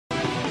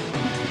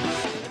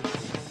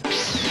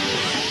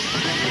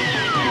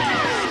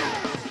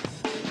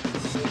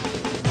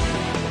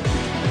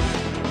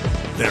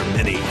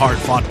many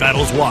hard-fought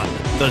battles won,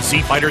 the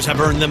Z-Fighters have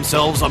earned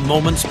themselves a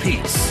moment's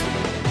peace.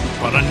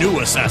 But a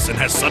new assassin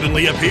has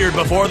suddenly appeared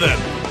before them,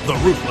 the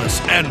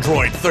ruthless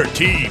Android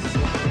 13.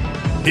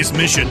 His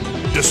mission,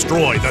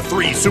 destroy the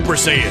 3 Super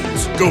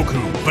Saiyans,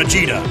 Goku,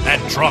 Vegeta,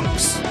 and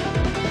Trunks.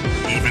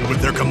 Even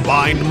with their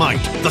combined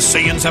might, the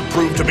Saiyans have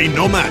proved to be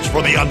no match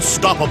for the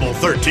unstoppable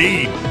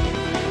 13.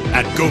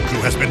 And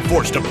Goku has been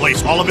forced to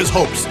place all of his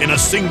hopes in a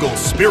single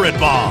Spirit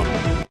Bomb.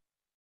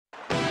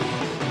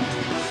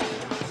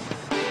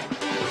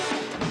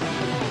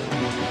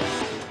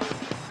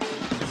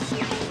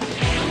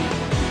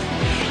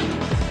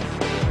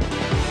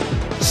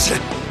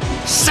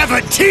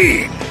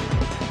 "17!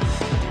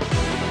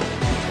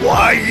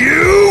 Why,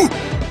 you?"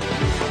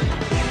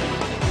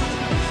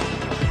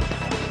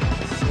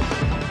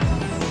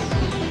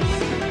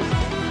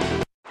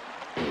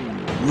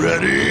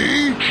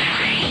 Ready?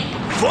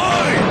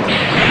 Fight!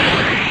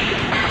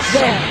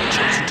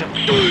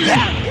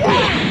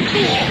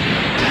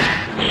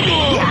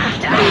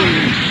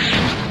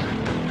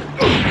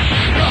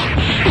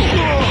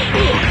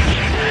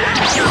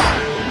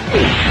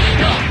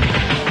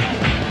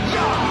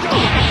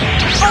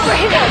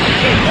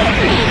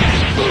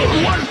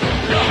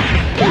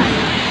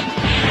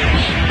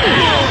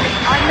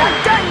 I'm not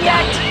done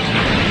yet!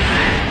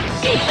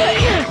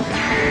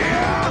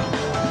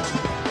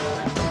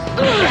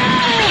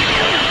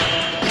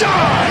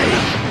 Die!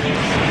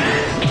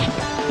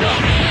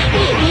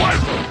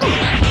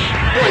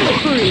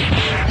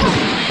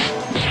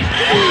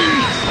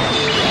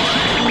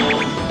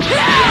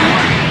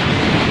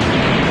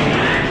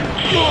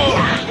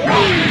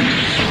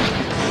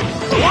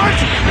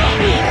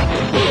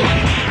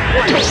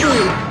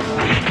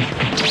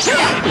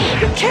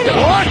 You're kidding!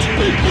 What?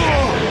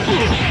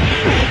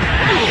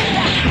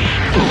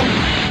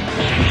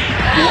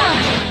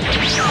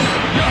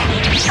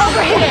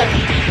 Over here!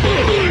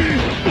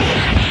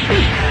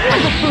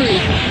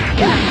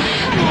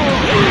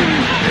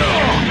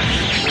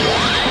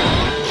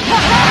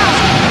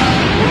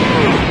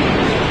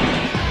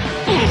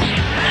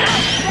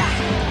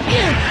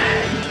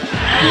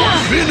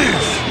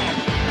 Finish!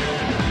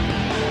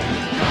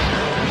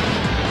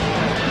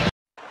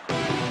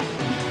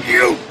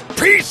 You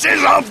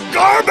pieces of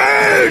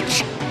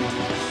garbage!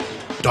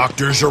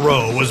 Dr.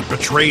 Gero was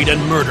betrayed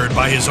and murdered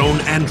by his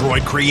own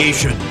android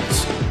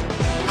creations.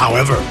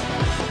 However,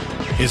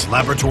 his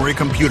laboratory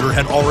computer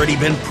had already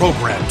been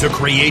programmed to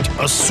create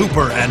a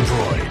super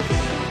android.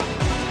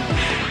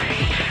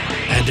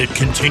 And it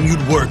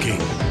continued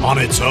working on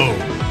its own.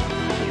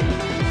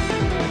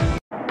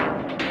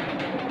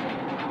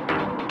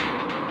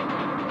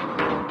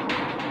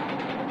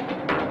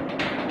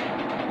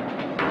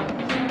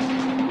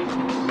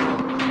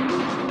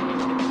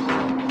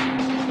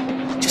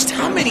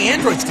 How many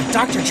androids did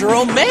Dr.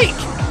 Gero make?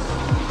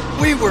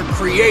 We were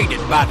created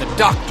by the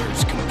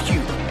Doctor's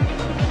computer.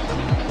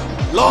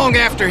 Long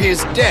after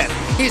his death,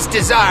 his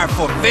desire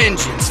for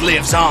vengeance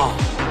lives on.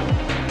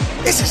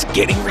 This is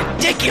getting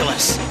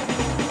ridiculous.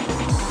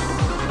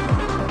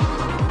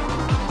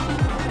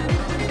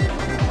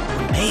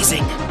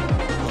 Amazing.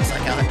 Looks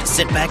like I'll have to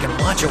sit back and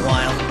watch a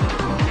while.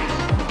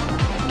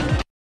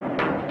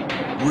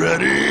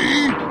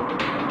 Ready?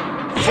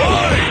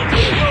 Fight!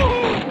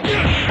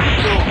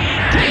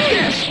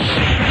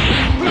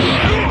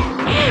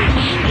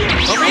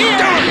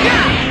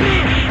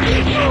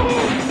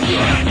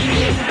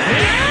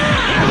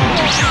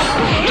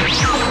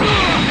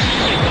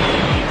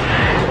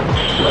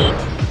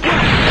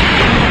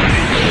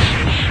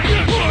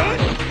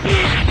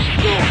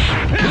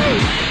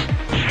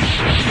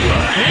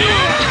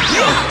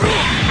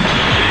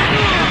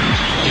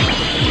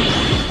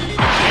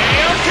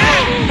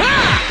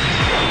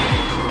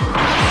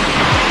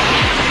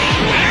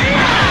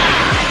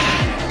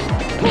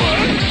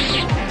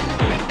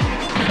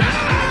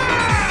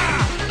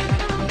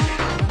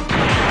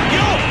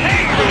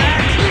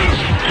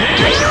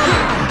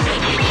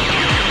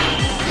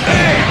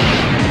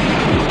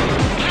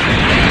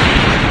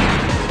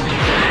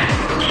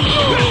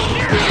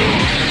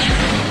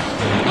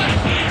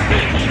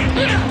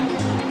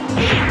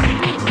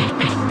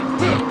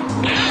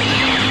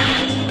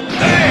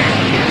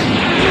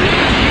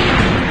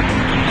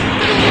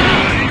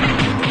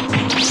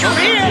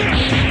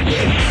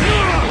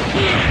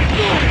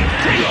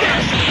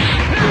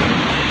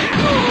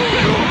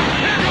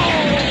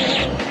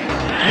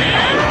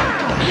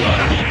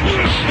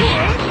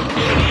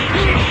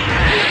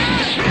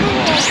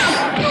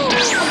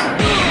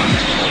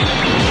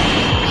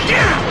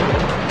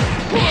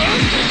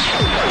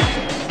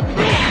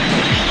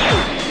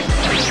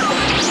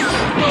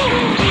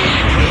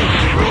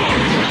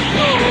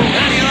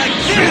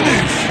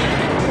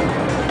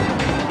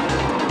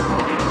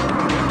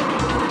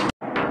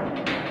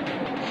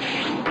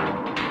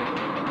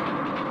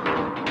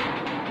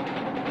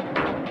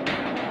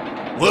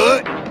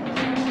 What?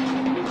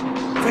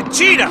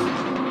 Vegeta!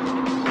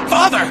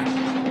 Father!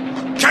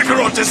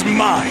 Kakarot is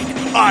mine!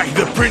 I,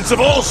 the Prince of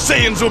all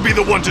Saiyans, will be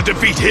the one to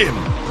defeat him!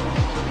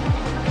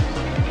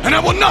 and I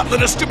will not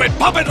let a stupid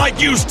puppet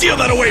like you steal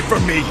that away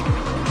from me!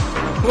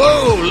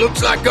 Whoa,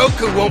 looks like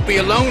Goku won't be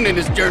alone in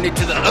his journey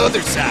to the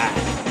other side.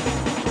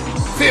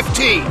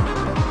 15.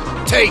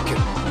 Taken.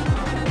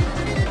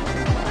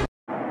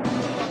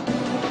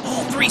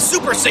 All 3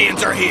 Super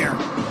Saiyans are here!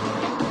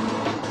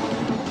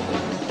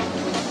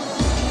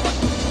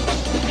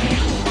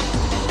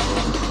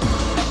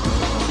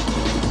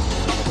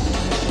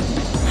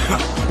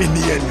 In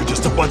the end, you're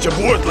just a bunch of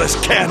worthless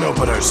can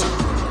openers.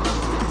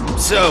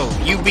 So,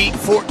 you beat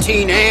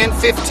 14 and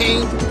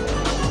 15?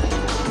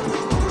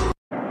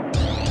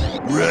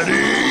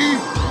 Ready?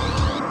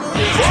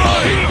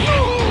 Fight!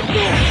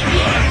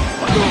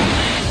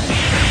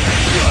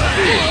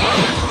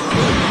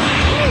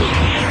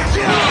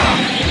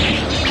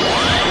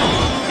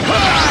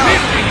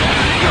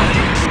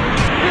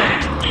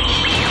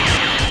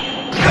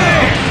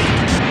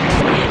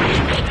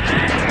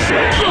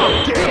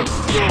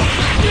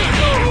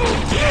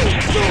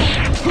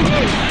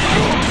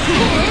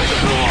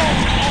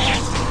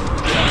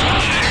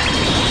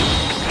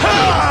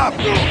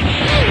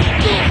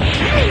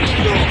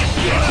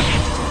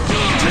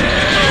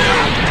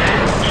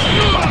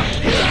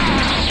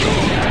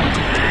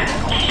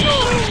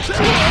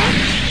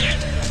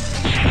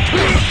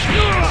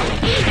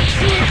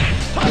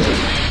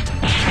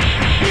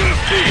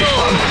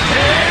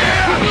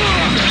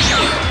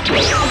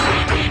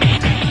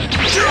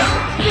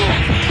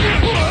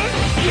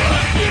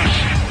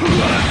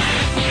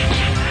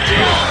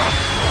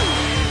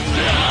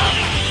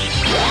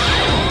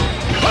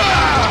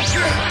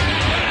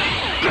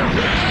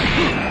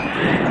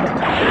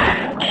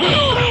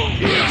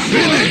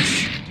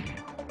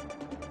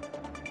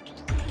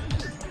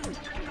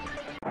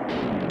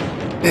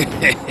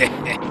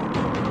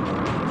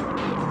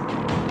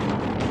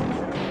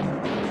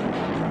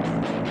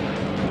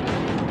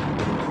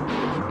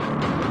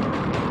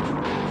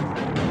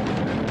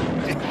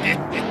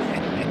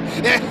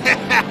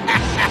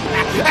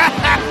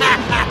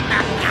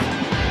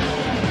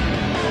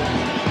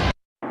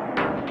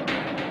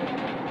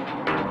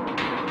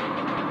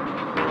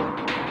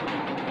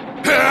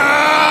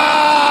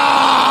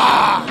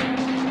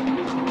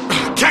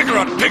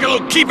 Kakarot,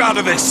 Piccolo, keep out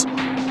of this!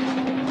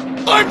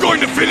 I'm going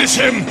to finish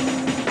him!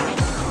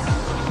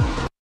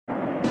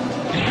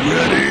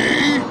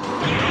 Ready?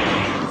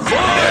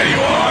 There you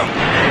are!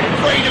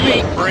 Afraid of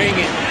me? Bring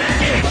it.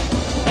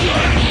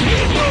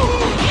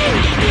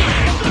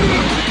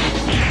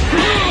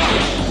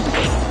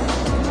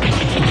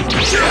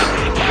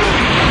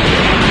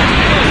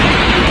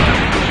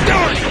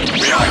 Darn!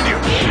 Behind you!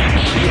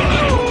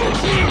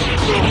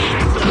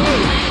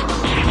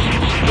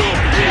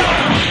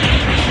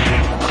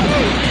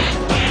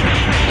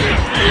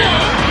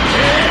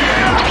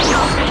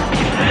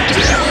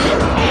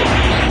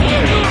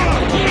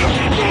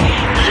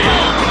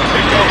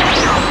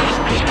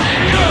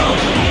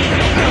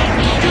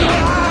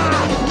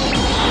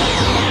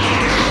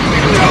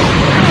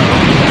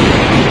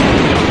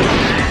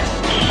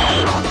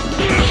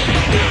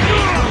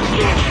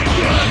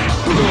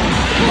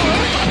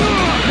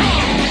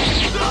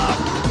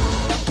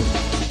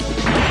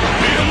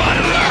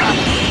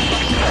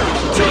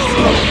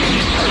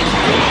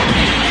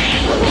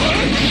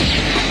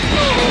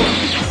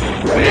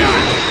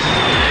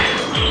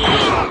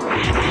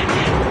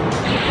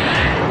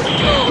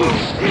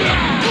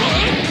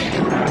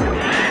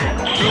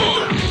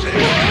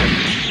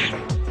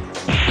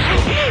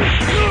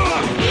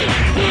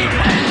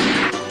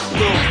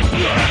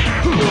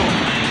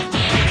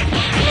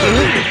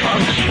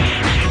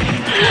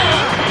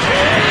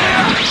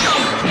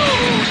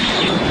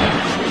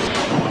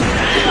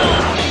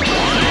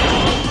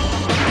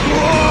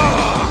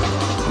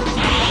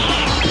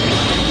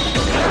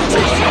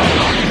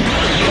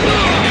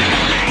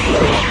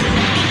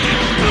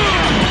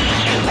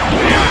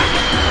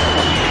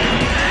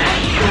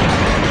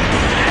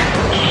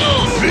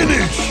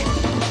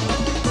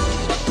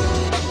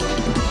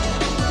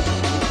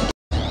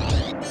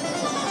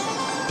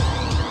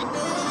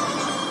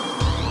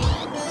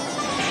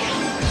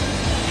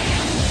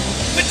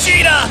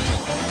 Vegeta!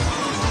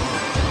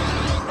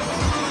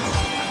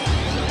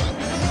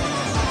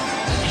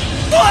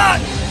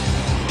 What?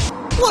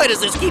 Why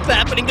does this keep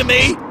happening to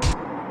me?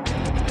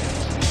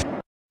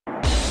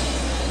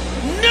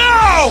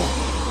 No!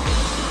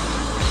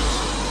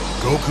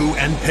 Goku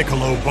and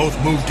Piccolo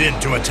both moved in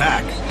to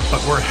attack,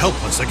 but were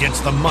helpless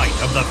against the might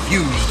of the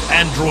fused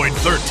Android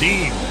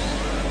 13.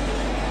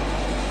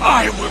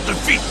 I will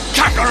defeat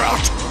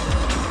Kakarot!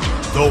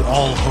 Though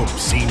all hope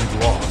seemed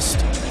lost,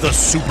 the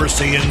Super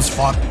Saiyans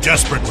fought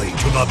desperately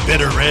to the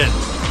bitter end.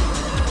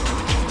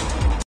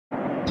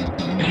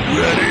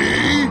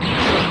 Ready?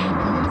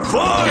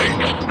 Fight!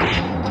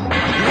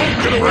 You won't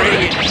get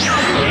away!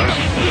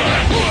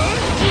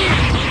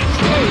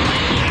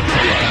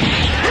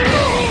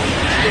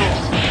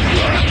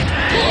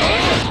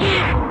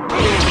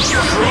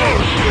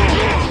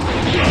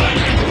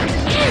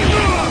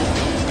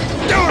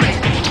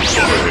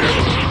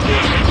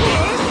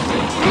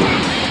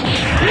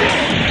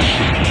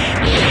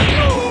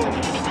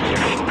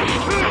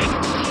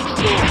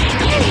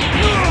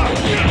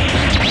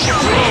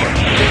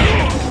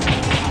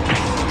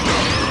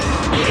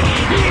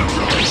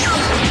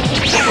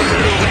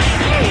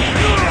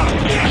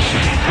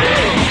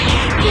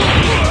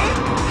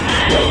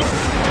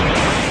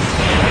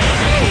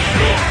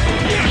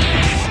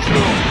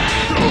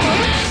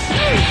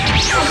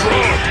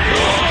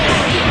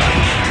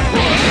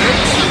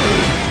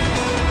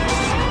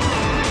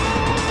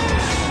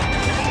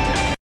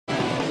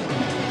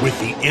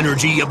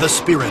 energy of the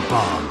Spirit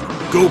Bomb,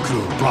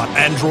 Goku brought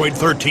Android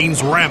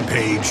 13's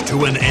rampage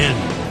to an end.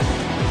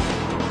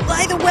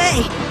 By the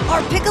way,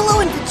 are Piccolo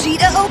and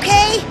Vegeta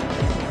okay?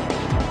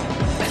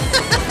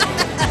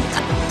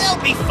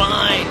 They'll be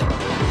fine.